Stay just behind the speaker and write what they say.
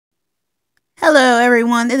Hello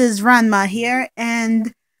everyone, it is Ranma here,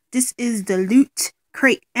 and this is the Loot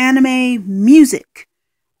Crate Anime Music.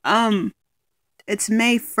 It's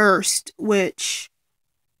May 1st, which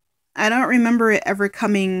I don't remember it ever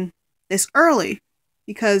coming this early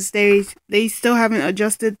because they still haven't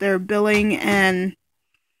adjusted their billing and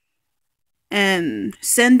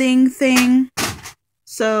sending thing.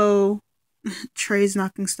 So Trey's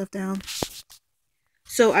knocking stuff down.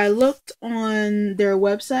 So I looked on their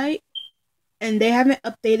website and they haven't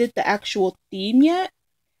updated the actual theme yet,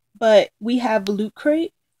 but we have Loot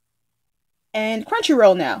Crate and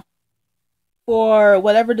Crunchyroll now for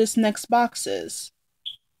whatever this next box is.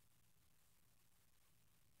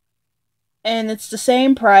 And it's the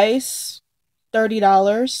same price,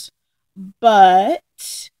 $30, but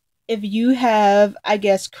if you have, I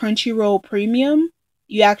guess, Crunchyroll Premium,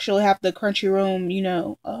 you actually have the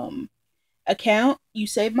Crunchyroll, account, you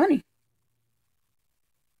save money.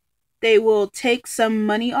 They will take some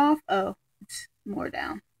money off. Oh, it's more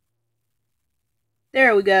down.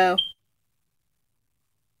 There we go.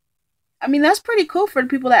 I mean, that's pretty cool for the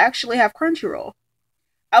people that actually have Crunchyroll.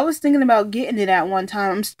 I was thinking about getting it at one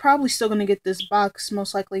time. I'm probably still going to get this box,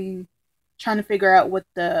 most likely trying to figure out what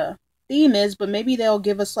the theme is, but maybe they'll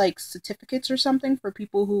give us, like, certificates or something for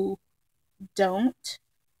people who don't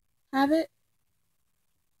have it.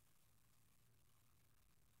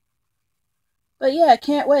 But yeah, I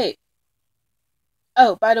can't wait.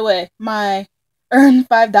 Oh, by the way, my earn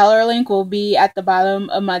 $5 link will be at the bottom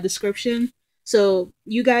of my description. So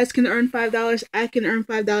you guys can earn $5, I can earn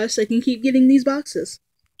 $5 so I can keep getting these boxes.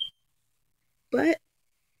 But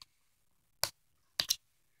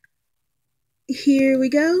here we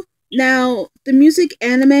go. Now, the music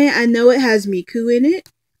anime, I know it has Miku in it,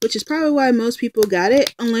 which is probably why most people got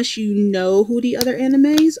it, unless you know who the other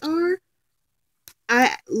animes are.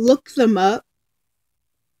 I looked them up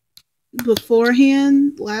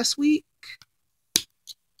beforehand last week,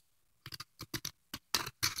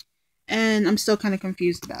 and I'm still kind of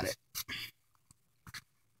confused about it.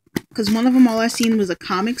 Because one of them, all I seen was a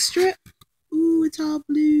comic strip. Ooh, it's all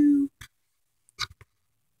blue.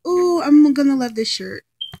 Ooh, I'm gonna love this shirt.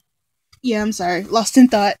 Yeah, I'm sorry. Lost in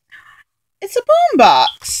thought. It's a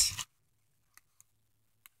boombox.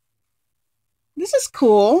 This is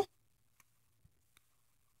cool.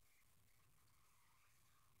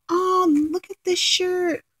 Oh, look at this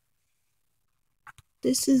shirt.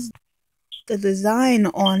 This is the design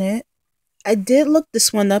on it. I did look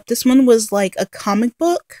this one up. This one was like a comic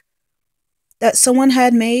book that someone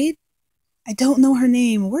had made. I don't know her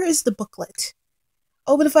name. Where is the booklet?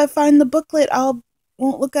 Oh, but if I find the booklet,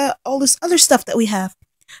 won't look at all this other stuff that we have.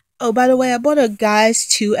 Oh, by the way, I bought a guy's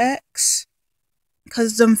 2X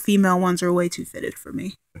because them female ones are way too fitted for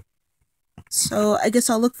me. So I guess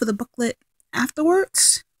I'll look for the booklet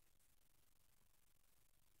afterwards.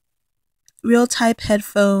 Real type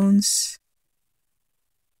headphones.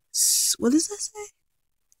 What does that say?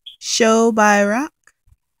 Show by Rock.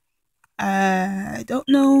 I don't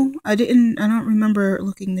know. I don't remember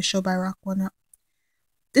looking the Show by Rock one up.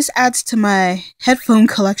 This adds to my headphone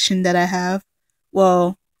collection that I have.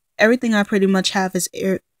 Well, everything I pretty much have is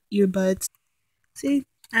earbuds. See,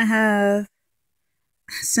 I have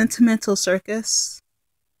Sentimental Circus.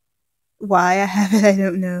 Why I have it, I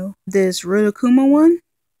don't know. This Rotokuma one.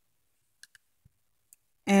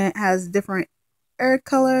 And it has different air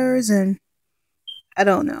colors and I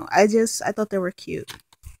don't know. I thought they were cute.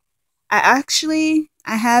 I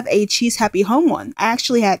have a Cheese Happy Home one. I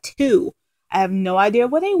actually had two. I have no idea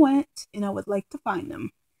where they went, and I would like to find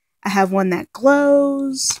them. I have one that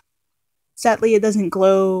glows. Sadly, it doesn't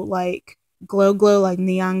glow like glow like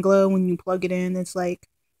neon glow when you plug it in. It's like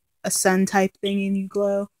a sun type thing and you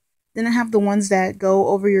glow. Then I have the ones that go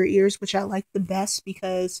over your ears, which I like the best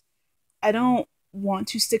because I don't want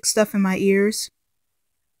to stick stuff in my ears.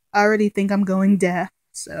 I already think I'm going deaf,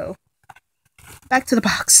 so back to the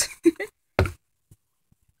box.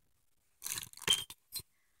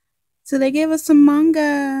 So they gave us some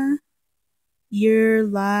manga. Your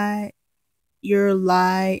Lie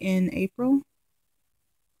in April.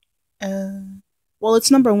 Well,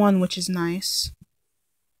 it's number 1, which is nice.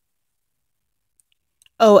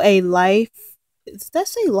 Oh, a life. Does that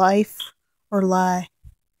say life or lie?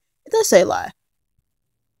 It does say lie.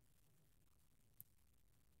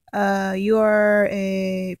 You are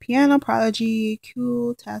a piano prodigy,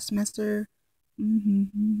 cool taskmaster.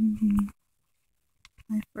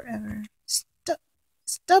 Life forever.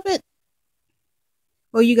 Stop it.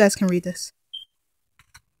 Well, you guys can read this.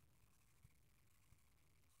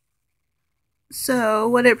 So,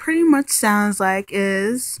 what it pretty much sounds like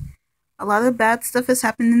is A lot of bad stuff has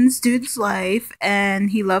happened in this dude's life,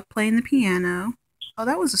 and he loved playing the piano. Oh,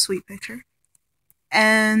 that was a sweet picture.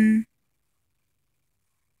 And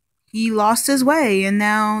he lost his way, and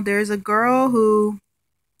now there's a girl who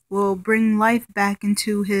will bring life back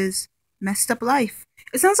into his messed up life.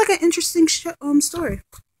 It sounds like an interesting story.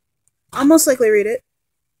 I'll most likely read it.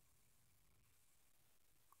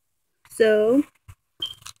 So,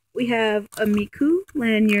 we have a Miku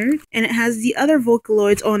lanyard, and it has the other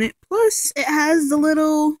Vocaloids on it. Plus, it has the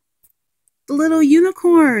little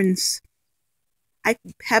unicorns. I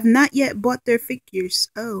have not yet bought their figures.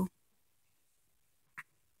 Oh.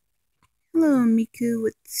 Hello, Miku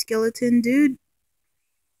with skeleton dude.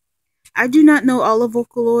 I do not know all of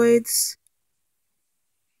Vocaloids.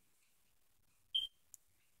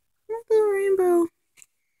 Little rainbow.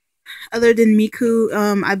 Other than Miku,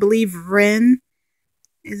 I believe Ren.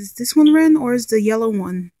 Is this one Ren, or is the yellow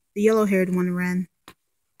one? The yellow-haired one Ren.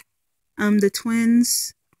 The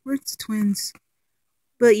twins. Where's the twins?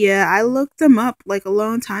 But yeah, I looked them up like a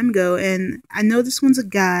long time ago, and I know this one's a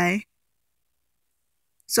guy.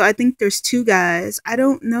 So I think there's two guys. I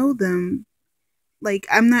don't know them. Like,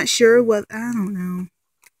 I'm not sure what... I don't know.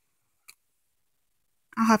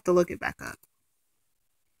 I'll have to look it back up.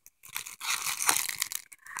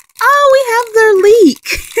 Oh, we have their leek!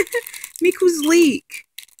 Miku's leek.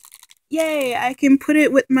 Yay, I can put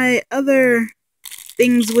it with my other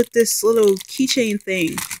things with this little keychain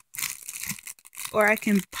thing. Or I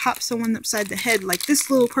can pop someone upside the head like this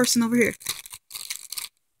little person over here.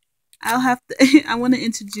 I'll have to... I want to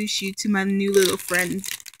introduce you to my new little friend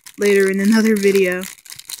later in another video.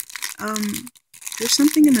 There's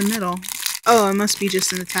something in the middle. Oh, it must be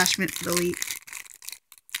just an attachment for the leek.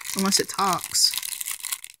 Unless it talks.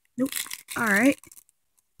 Nope. Alright.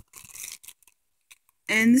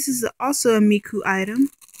 And this is also a Miku item.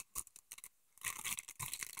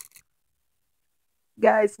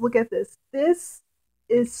 Guys, look at this. This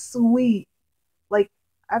is sweet. Like,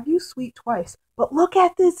 I've used sweet twice. But look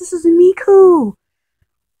at this. This is Miku.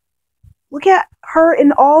 Look at her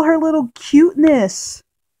in all her little cuteness.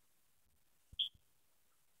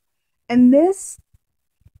 And this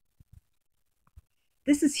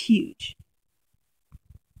is huge.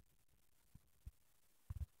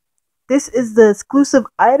 This is the exclusive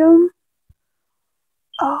item.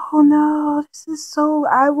 Oh no, this is so...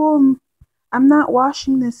 I'm not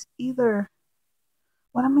washing this either.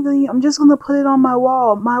 What am I going to... I'm just going to put it on my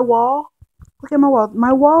wall. My wall? Look at my wall.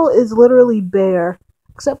 My wall is literally bare.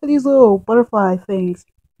 Except for these little butterfly things.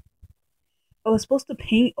 I was supposed to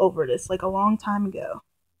paint over this like a long time ago.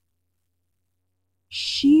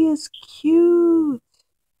 She is cute.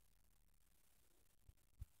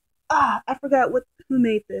 Ah, I forgot who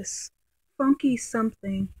made this. Funky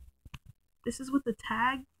something. This is what the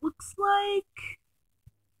tag looks like.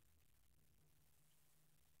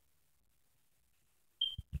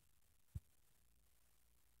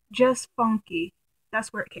 Just funky.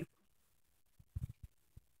 That's where it came from.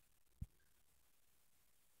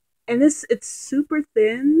 And it's super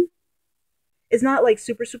thin. It's not like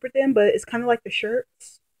super thin, but it's kind of like the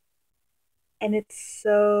shirts. And it's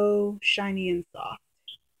so shiny and soft.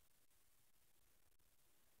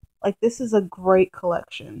 Like, this is a great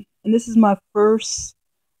collection. And this is my first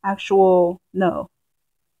actual... No.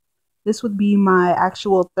 This would be my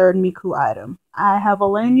actual third Miku item. I have a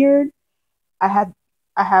lanyard. I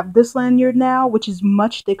have this lanyard now, which is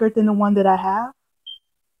much thicker than the one that I have.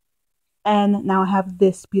 And now I have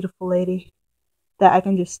this beautiful lady that I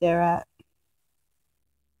can just stare at.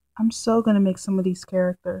 I'm so gonna make some of these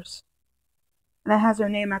characters. And it has her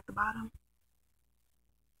name at the bottom.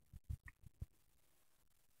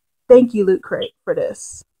 Thank you, Loot Crate, for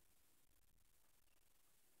this.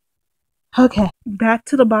 Okay, back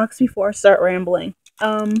to the box before I start rambling.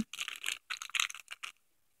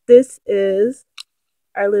 This is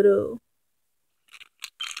our little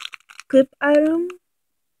clip item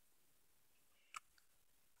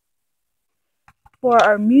for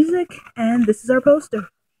our music, and this is our poster.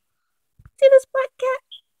 See this black cat?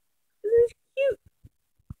 This is cute.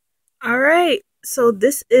 Alright, so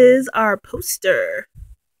this is our poster.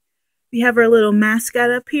 We have our little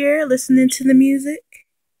mascot up here listening to the music.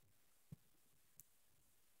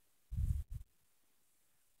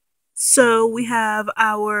 So we have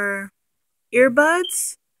our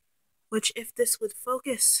earbuds, which if this would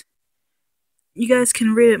focus, you guys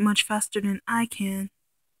can read it much faster than I can.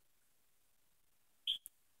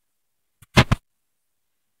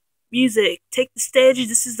 Music, take the stage.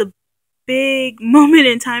 This is the big moment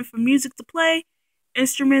in time for music to play.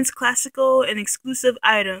 Instruments, classical, and exclusive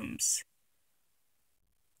items.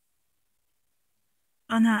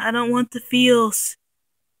 Oh no, I don't want the feels.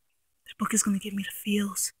 They're book is gonna give me the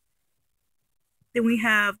feels. Then we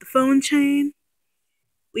have the phone chain.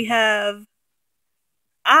 We have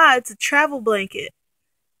it's a travel blanket.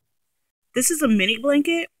 This is a mini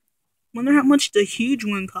blanket. Wonder how much the huge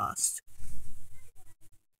one costs.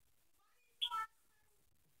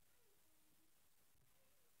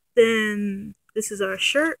 Then this is our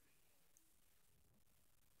shirt.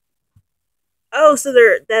 Oh, so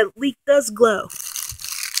that leek does glow.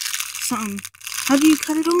 Something. How do you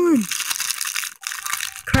cut it on?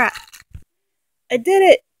 Crap. I did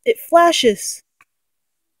it! It flashes.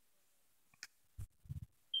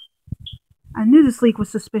 I knew this leek was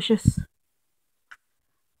suspicious.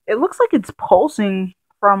 It looks like it's pulsing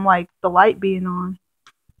from like the light being on.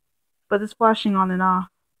 But it's flashing on and off.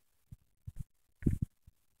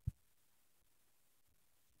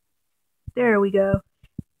 There we go.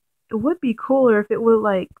 It would be cooler if it would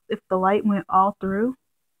like if the light went all through.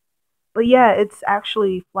 But yeah, it's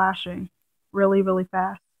actually flashing really, really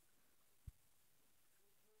fast.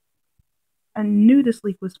 I knew this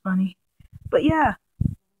leak was funny. But yeah.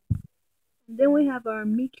 And then we have our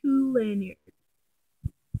Miku lanyard.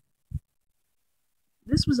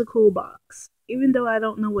 This was a cool box. Even though I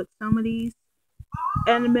don't know what some of these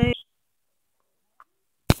anime.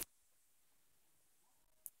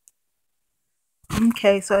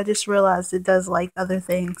 Okay, so I just realized it does like other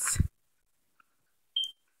things.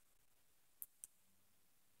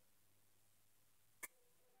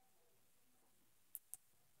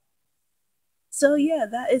 So yeah,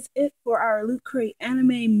 that is it for our Loot Crate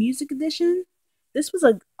Anime Music Edition. This was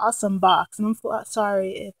an awesome box, and I'm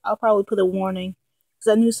sorry if I'll probably put a warning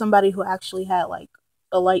because I knew somebody who actually had like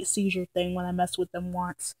a light seizure thing when I messed with them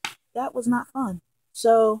once. That was not fun.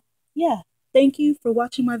 So yeah, thank you for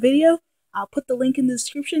watching my video. I'll put the link in the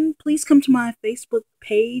description. Please come to my Facebook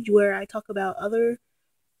page where I talk about other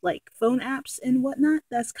like phone apps and whatnot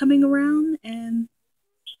that's coming around, and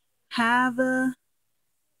have a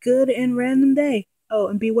good and random day. Oh,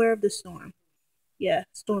 and beware of the storm. Yeah,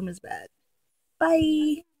 storm is bad.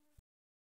 Bye.